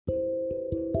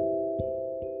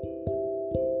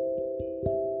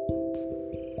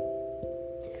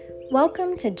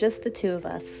Welcome to Just the Two of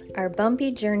Us, our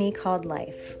bumpy journey called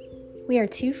life. We are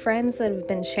two friends that have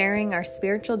been sharing our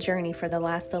spiritual journey for the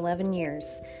last 11 years.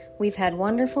 We've had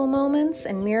wonderful moments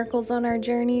and miracles on our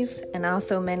journeys, and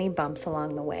also many bumps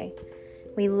along the way.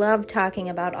 We love talking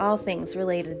about all things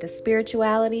related to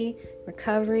spirituality,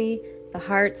 recovery, the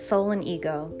heart, soul, and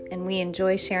ego, and we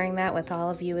enjoy sharing that with all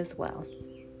of you as well.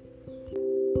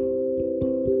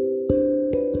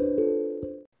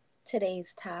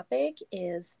 Today's topic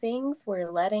is things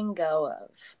we're letting go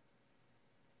of.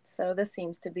 So this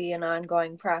seems to be an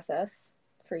ongoing process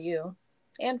for you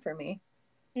and for me.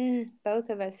 Both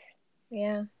of us.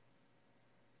 Yeah.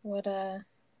 What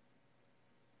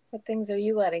things are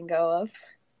you letting go of?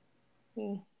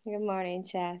 Good morning,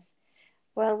 Chas.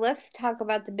 Well, let's talk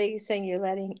about the biggest thing you're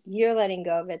letting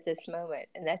go of at this moment,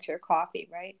 and that's your coffee,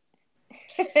 right?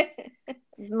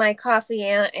 My coffee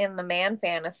and the man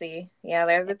fantasy. Yeah,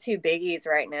 they're the two biggies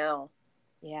right now.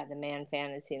 Yeah, the man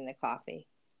fantasy and the coffee.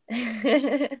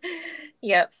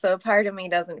 Yep, so part of me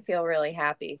doesn't feel really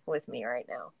happy with me right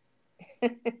now.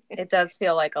 It does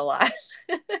feel like a lot.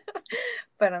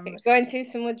 But I'm going through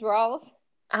some withdrawals.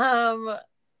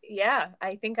 Yeah,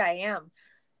 I think I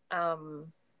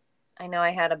am. I know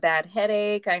I had a bad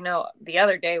headache. I know the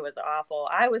other day was awful.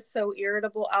 I was so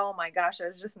irritable. Oh my gosh, I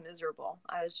was just miserable.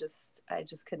 I just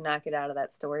could not get out of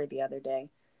that story the other day.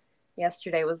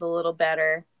 Yesterday was a little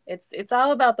better. It's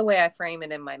all about the way I frame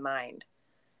it in my mind.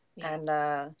 Yeah.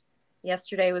 And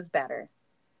yesterday was better.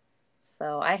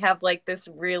 So I have like this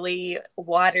really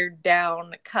watered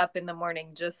down cup in the morning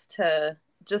just to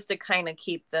kind of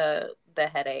keep the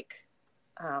headache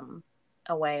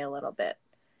away a little bit.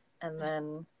 And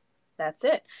then that's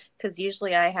it. Because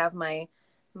usually I have my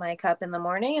cup in the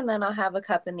morning, and then I'll have a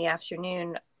cup in the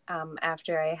afternoon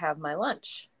after I have my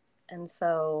lunch. And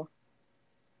so,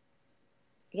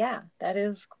 yeah, that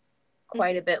is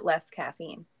quite a bit less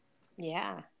caffeine.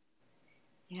 Yeah.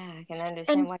 Yeah, I can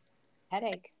understand why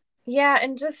headache. Yeah,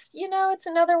 and just, it's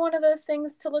another one of those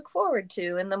things to look forward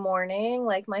to in the morning,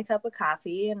 like my cup of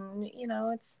coffee, and,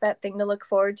 it's that thing to look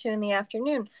forward to in the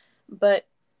afternoon. But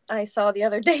I saw the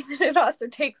other day that it also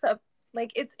takes up,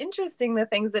 like, it's interesting the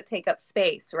things that take up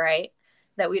space, right?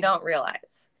 That we don't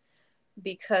realize.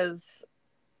 Because,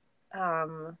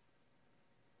 yeah,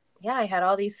 I had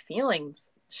all these feelings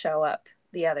show up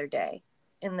the other day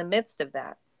in the midst of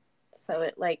that. So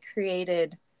it, like,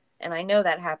 created... And I know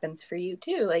that happens for you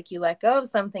too. Like you let go of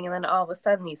something and then all of a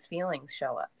sudden these feelings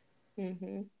show up.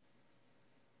 Mm-hmm.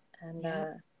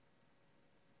 And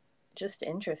just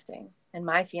interesting. And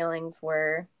my feelings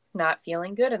were not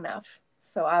feeling good enough.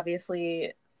 So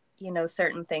obviously,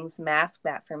 certain things mask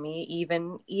that for me.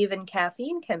 Even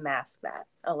caffeine can mask that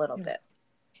a little bit.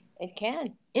 It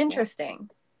can. Interesting.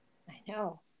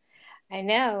 Yeah. I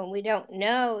know. We don't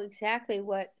know exactly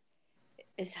what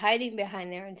is hiding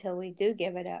behind there until we do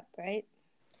give it up, right?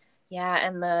 Yeah,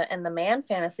 and the man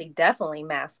fantasy definitely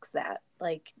masks that.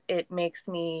 Like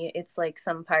it's like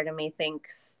some part of me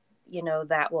thinks,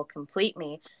 that will complete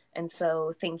me. And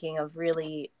so thinking of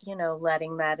really,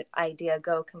 letting that idea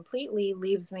go completely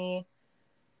leaves me,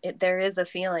 there is a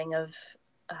feeling of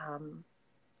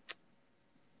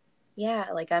yeah,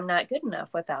 like I'm not good enough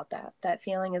without that. That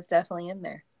feeling is definitely in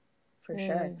there for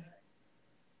sure.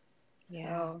 Yeah.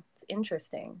 So it's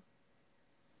interesting.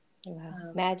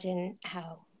 Well, imagine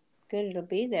how good it'll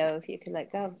be, though, if you could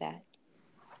let go of that.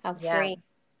 How free.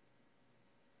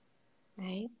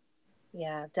 Right?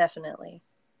 Yeah, definitely.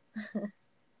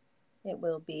 It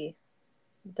will be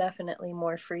definitely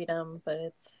more freedom, but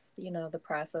it's, the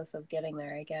process of getting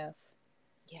there, I guess.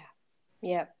 Yeah.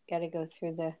 Yep. Got to go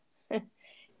through the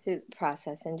through the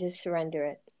process and just surrender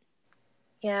it.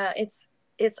 Yeah, it's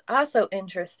also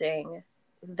interesting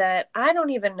that I don't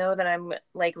even know that I'm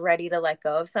like ready to let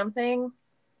go of something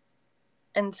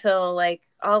until like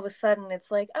all of a sudden it's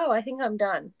like, oh, I think I'm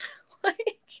done.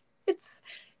 Like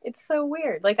it's so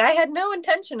weird. Like I had no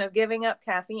intention of giving up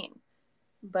caffeine,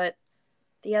 but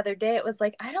the other day it was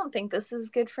like, I don't think this is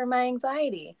good for my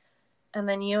anxiety. And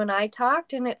then you and I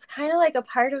talked, and it's kind of like a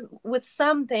part of, with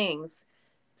some things,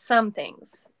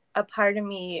 a part of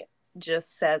me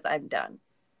just says I'm done.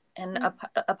 And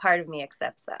a part of me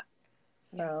accepts that.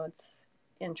 So it's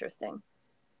interesting.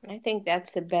 I think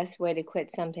that's the best way to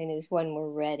quit something is when we're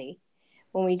ready.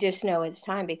 When we just know it's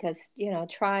time, because,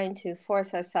 trying to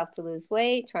force ourselves to lose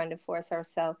weight, trying to force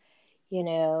ourselves,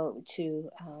 to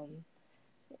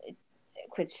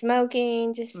quit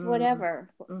smoking, just whatever,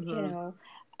 we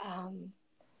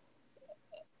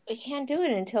can't do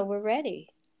it until we're ready.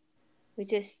 We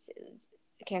just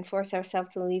can't force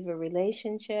ourselves to leave a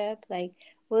relationship. Like,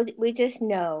 we just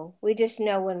know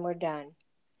when we're done.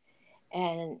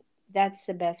 And that's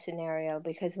the best scenario,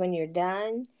 because when you're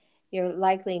done, you're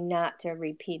likely not to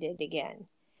repeat it again.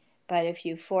 But if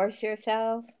you force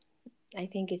yourself, I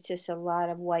think it's just a lot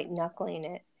of white knuckling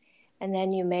it. And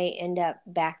then you may end up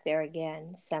back there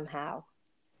again somehow.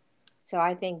 So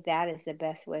I think that is the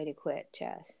best way to quit,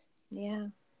 Jess. Yeah.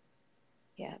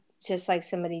 Yeah. Just like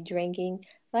somebody drinking,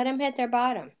 let them hit their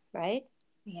bottom, right?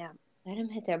 Yeah. Let them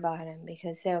hit their bottom,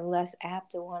 because they're less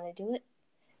apt to want to do it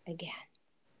again.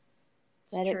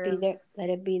 It's true. Let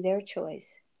it be their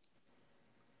choice.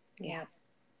 Yeah.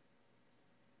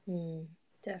 Yeah. Hmm.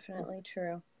 Definitely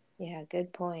true. Yeah,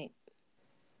 good point.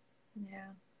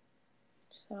 Yeah.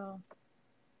 So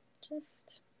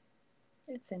just,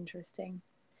 it's interesting.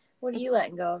 What are you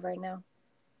letting go of right now?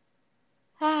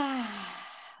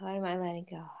 What am I letting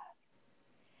go?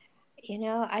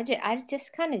 I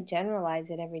just kind of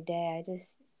generalize it every day.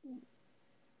 It's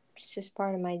just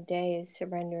part of my day is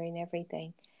surrendering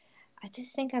everything. I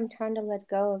just think I'm trying to let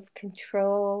go of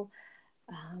control,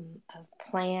 of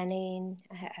planning.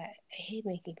 I hate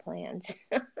making plans.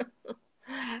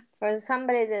 For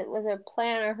somebody that was a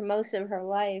planner most of her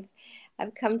life,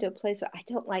 I've come to a place where I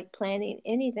don't like planning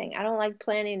anything. I don't like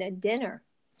planning a dinner.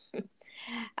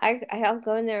 I'll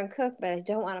go in there and cook, but I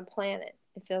don't want to plan it.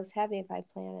 It feels heavy if I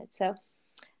plan it. So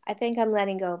I think I'm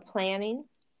letting go of planning.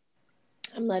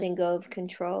 I'm letting go of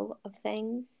control of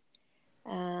things.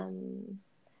 Um,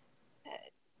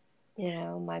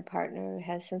 my partner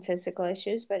has some physical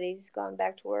issues, but he's gone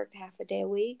back to work half a day a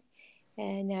week.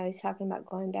 And now he's talking about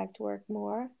going back to work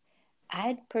more.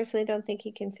 I personally don't think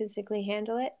he can physically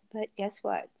handle it, but guess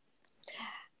what?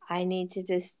 I need to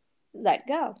just let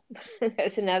go.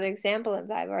 There's another example of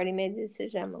I've already made the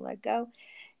decision. I'm going to let go.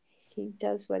 He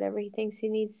does whatever he thinks he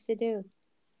needs to do.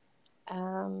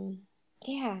 Um,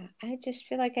 yeah, I just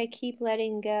feel like I keep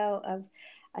letting go of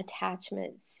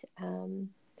attachments.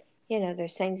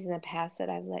 There's things in the past that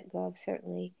I've let go of,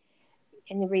 certainly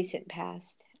in the recent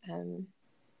past.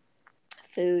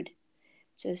 Food,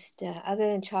 just other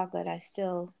than chocolate, I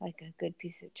still like a good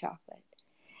piece of chocolate.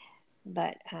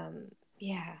 But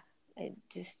yeah, it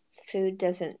just, food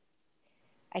doesn't,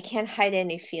 I can't hide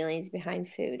any feelings behind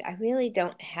food. I really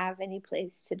don't have any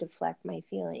place to deflect my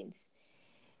feelings.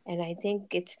 And I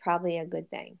think it's probably a good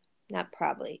thing. Not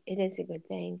probably, it is a good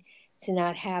thing to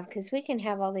not have, because we can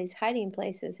have all these hiding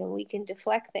places and we can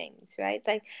deflect things, right?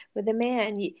 Like with a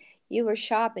man, you were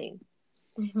shopping,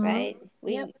 Mm-hmm. right?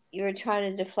 Yep. You were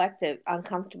trying to deflect the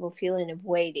uncomfortable feeling of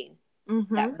waiting,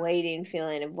 Mm-hmm. that waiting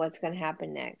feeling of what's going to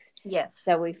happen next. Yes.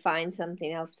 So we find something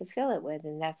else to fill it with,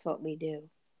 and that's what we do.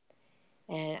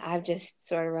 And I've just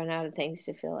sort of run out of things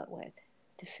to fill it with,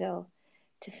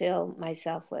 to fill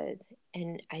myself with.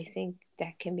 And I think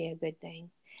that can be a good thing.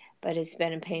 But it's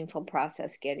been a painful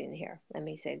process getting here. Let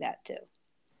me say that too.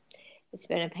 It's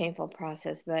been a painful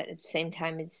process, but at the same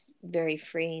time, it's very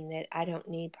freeing that I don't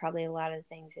need probably a lot of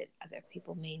things that other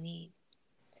people may need,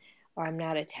 or I'm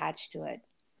not attached to it.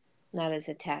 Not as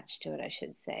attached to it, I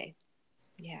should say.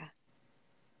 Yeah.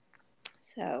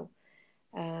 So,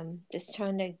 just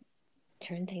trying to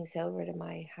turn things over to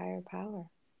my higher power.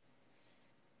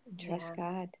 Trust Yeah.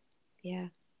 God. Yeah.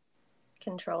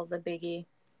 Control's a biggie.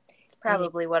 It's It,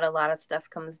 probably what a lot of stuff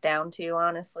comes down to,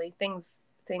 honestly. Things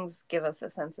give us a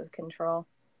sense of control.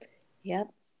 yep.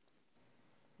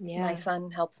 My Yeah.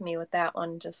 son helps me with that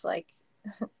one, just like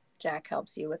Jack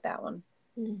helps you with that one.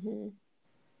 Hmm.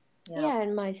 Yeah. Yeah,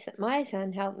 and my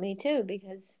son helped me too,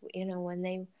 because when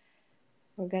they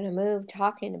were going to move,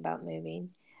 talking about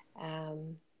moving,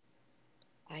 um,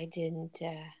 I didn't.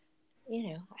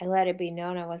 I let it be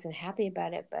known I wasn't happy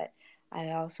about it, but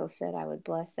I also said I would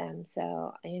bless them.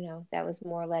 So that was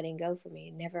more letting go for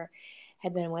me. Never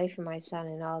had been away from my son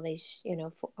in all these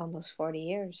almost 40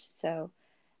 years. So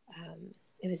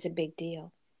it was a big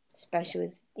deal, Yeah. especially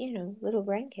with little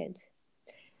grandkids,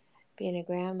 being a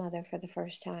grandmother for the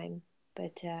first time.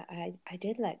 But I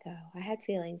did let go. I had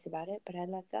feelings about it, but I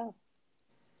let go.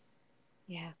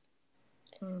 Yeah,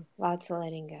 lots of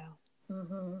letting go.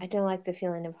 Mm-hmm. I don't like the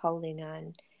feeling of holding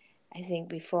on. I think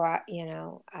before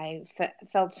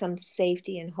felt some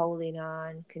safety in holding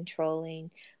on, controlling,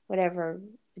 whatever,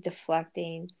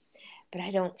 deflecting, but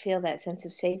I don't feel that sense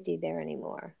of safety there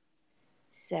anymore.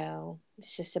 So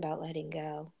it's just about letting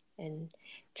go and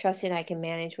trusting I can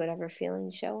manage whatever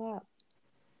feelings show up,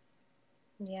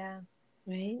 Yeah.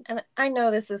 right? And I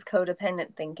know this is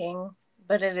codependent thinking,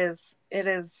 but it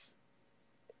is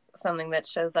something that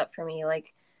shows up for me,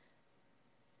 like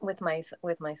with my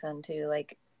son too.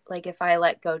 Like if I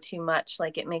let go too much,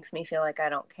 like it makes me feel like I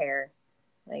don't care.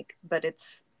 Like, but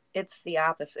it's the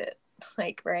opposite.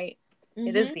 Like, right?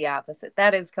 It is Mm-hmm. the opposite.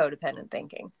 That is codependent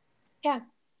thinking. Yeah.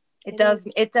 It It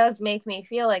is. does make me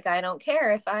feel like I don't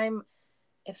care.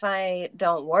 If I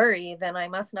don't worry, then I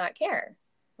must not care.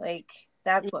 Like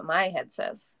that's what my head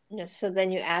says. So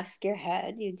then you ask your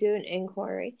head, you do an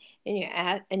inquiry, and you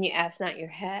ask not your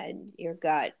head, your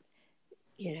gut,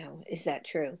 is that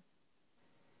true?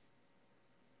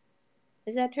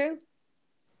 Is that true?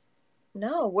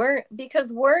 No,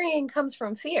 because worrying comes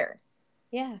from fear.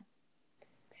 Yeah,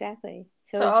 exactly.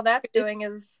 So So all that's doing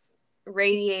is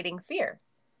radiating fear.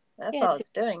 That's yeah, all it's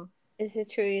doing. is it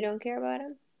true you don't care about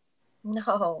him?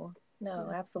 No,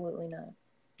 no, absolutely not.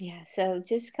 Yeah, so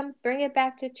just come bring it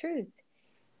back to truth.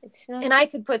 It's not And true.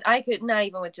 I could not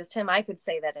even with just him, I could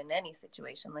say that in any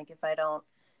situation. Like if I don't,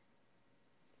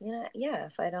 yeah,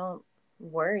 if I don't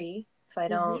worry, if I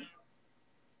Mm-hmm. don't,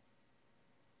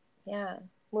 yeah.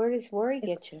 Where does worry If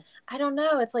get you? I don't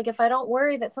know, it's like if I don't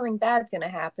worry that something bad's going to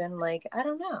happen, like I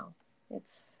don't know.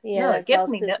 It's Yeah, no, it that's all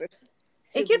gets me no, super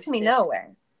it gets me superstition.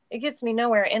 nowhere. It gets me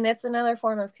nowhere and it's another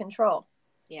form of control.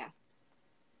 Yeah.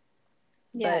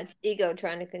 Yeah, But it's ego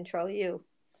trying to control you.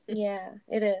 yeah,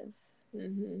 it is.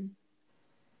 Mm-hmm.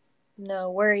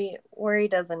 No, worry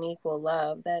doesn't equal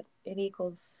love. That it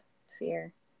equals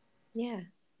fear. Yeah,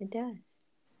 it does.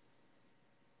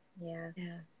 Yeah.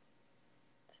 Yeah.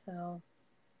 So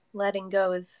letting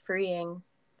go is freeing.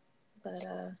 But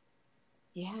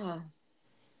Yeah,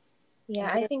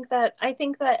 yeah, it is. I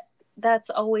think that that's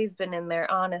always been in there,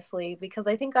 honestly, because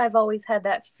I think I've always had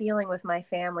that feeling with my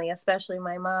family, especially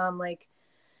my mom,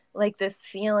 like this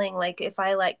feeling like if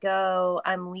I let go,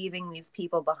 I'm leaving these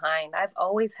people behind. I've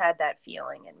always had that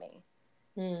feeling in me.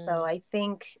 So Hmm. I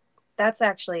think that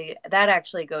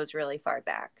actually goes really far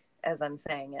back as I'm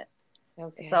saying it. It's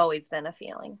Okay. always been a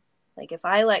feeling. Like if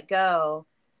I let go,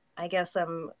 I guess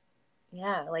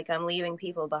yeah, like I'm leaving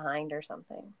people behind or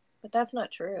something. But that's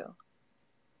not true.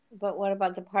 But what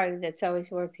about the party that's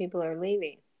always where people are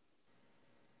leaving?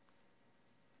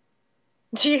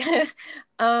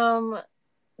 um,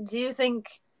 do you think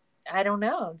I don't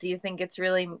know. Do you think it's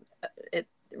really it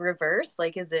reversed?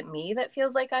 Like is it me that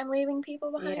feels like I'm leaving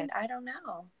people behind? I Yes. don't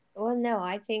know. Well, no,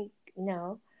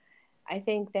 no. I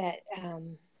think that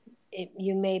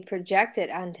you may project it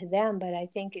onto them, but I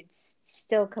think it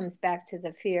still comes back to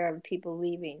the fear of people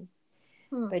leaving.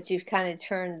 Hmm. But you've kind of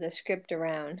turned the script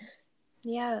around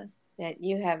Yeah. that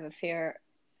you have a fear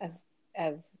of,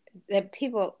 of that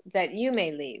people that you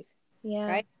may leave, Yeah.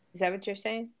 right? Is that what you're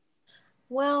saying?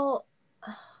 Well,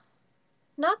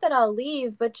 not that I'll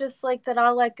leave, but just like that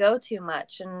I'll let go too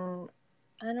much and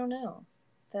I don't know.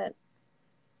 That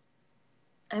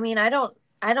I mean, I don't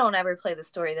ever play the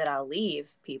story that I'll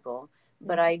leave people,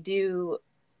 but Okay.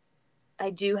 I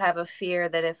do have a fear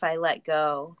that if I let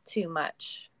go too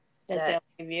much That that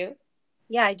they'll leave you.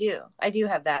 yeah, I do. I do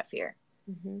have that fear.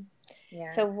 Hmm. Yeah.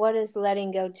 So, what is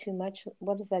letting go too much?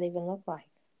 What does that even look like?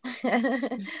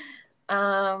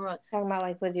 um Talking about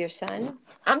like with your son?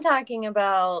 I'm talking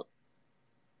about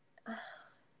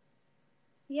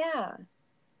yeah.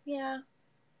 Yeah,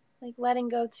 like letting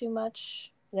go too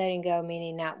much. Letting go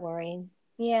meaning not worrying.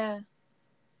 Yeah.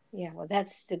 Yeah, well,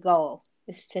 that's the goal,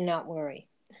 is to not worry.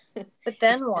 But It's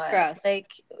then to what? trust. Like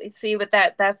see but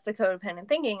that's the codependent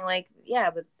thinking like yeah,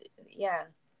 but yeah.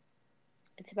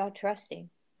 It's about trusting.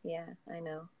 Yeah, I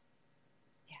know.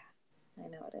 Yeah. I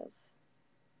know it is.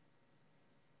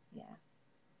 Yeah,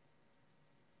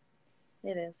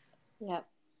 it is. Yep.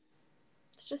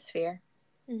 It's just fear.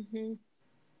 Mm-hmm.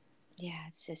 Yeah,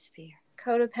 it's just fear.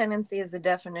 Codependency is the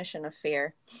definition of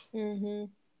fear. Mm-hmm.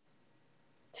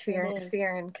 It Fear, is.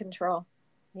 fear and control.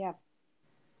 Yep.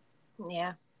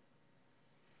 Yeah.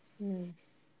 Mm.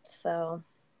 So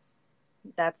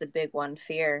that's a big one.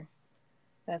 Fear.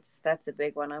 That's a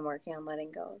big one. I'm working on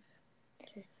letting go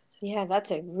of. Yeah,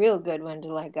 that's a real good one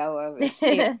to let go of is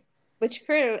fear, Just. which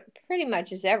pretty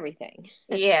much is everything.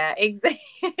 Yeah. It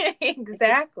just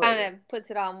Exactly. kind of puts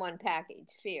it all in one package,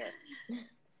 fear.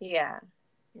 Yeah.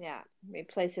 Yeah,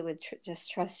 replace it with just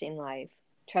trusting life,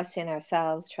 trusting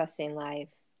ourselves, trusting life,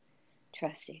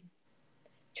 trusting,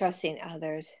 trusting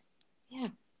others. Yeah,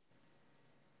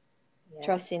 Yeah.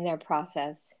 trusting their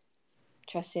process,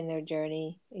 trusting their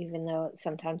journey, even though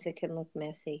sometimes it can look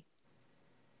messy.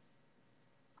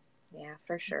 Yeah.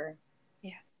 For sure.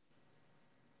 Yeah.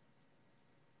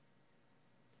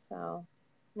 So,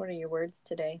 what are your words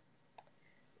today?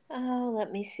 Oh,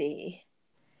 let me see.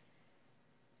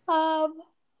 Um.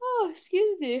 Oh,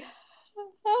 excuse me.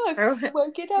 Oh, I'm still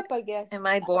waking up, I guess. Am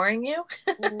I boring you?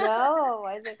 No,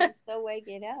 I think I'm still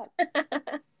waking up.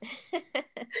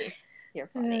 You're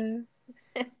funny.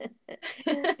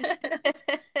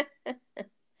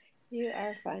 You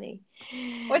are funny.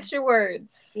 What's your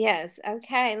words? Yes.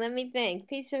 Okay. Let me think.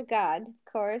 Peace of God, of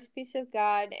course. Peace of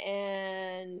God,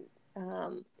 and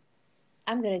I'm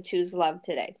gonna choose love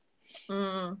today.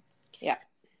 Yeah.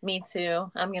 Me too.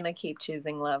 I'm gonna keep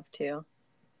choosing love too.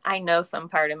 I know some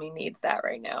part of me needs that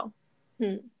right now.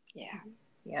 Yeah.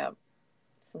 Yep.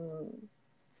 Some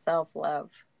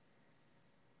self-love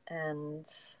and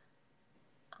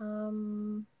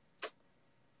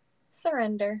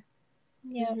surrender.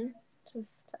 Yeah.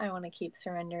 Just I want to keep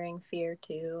surrendering fear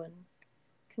too and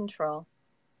control.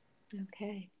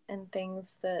 Okay. And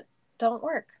things that don't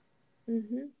work.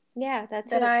 Yeah, that's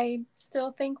that it. I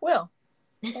still think will.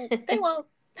 But they won't.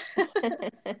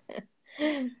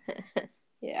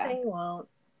 Yeah. They won't.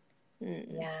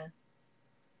 Yeah.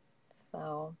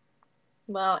 So,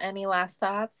 well, any last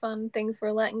thoughts on things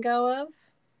we're letting go of?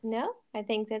 No, I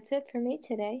think that's it for me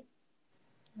today.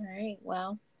 All right.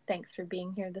 Well, thanks for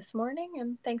being here this morning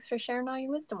and thanks for sharing all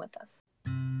your wisdom with us.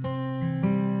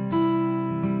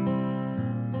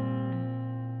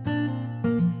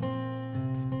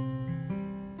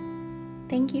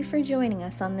 Thank you for joining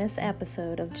us on this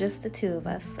episode of Just the Two of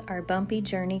Us, our bumpy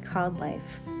journey called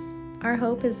life. Our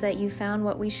hope is that you found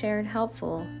what we shared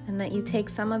helpful and that you take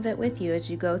some of it with you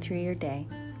as you go through your day.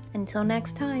 Until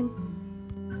next time.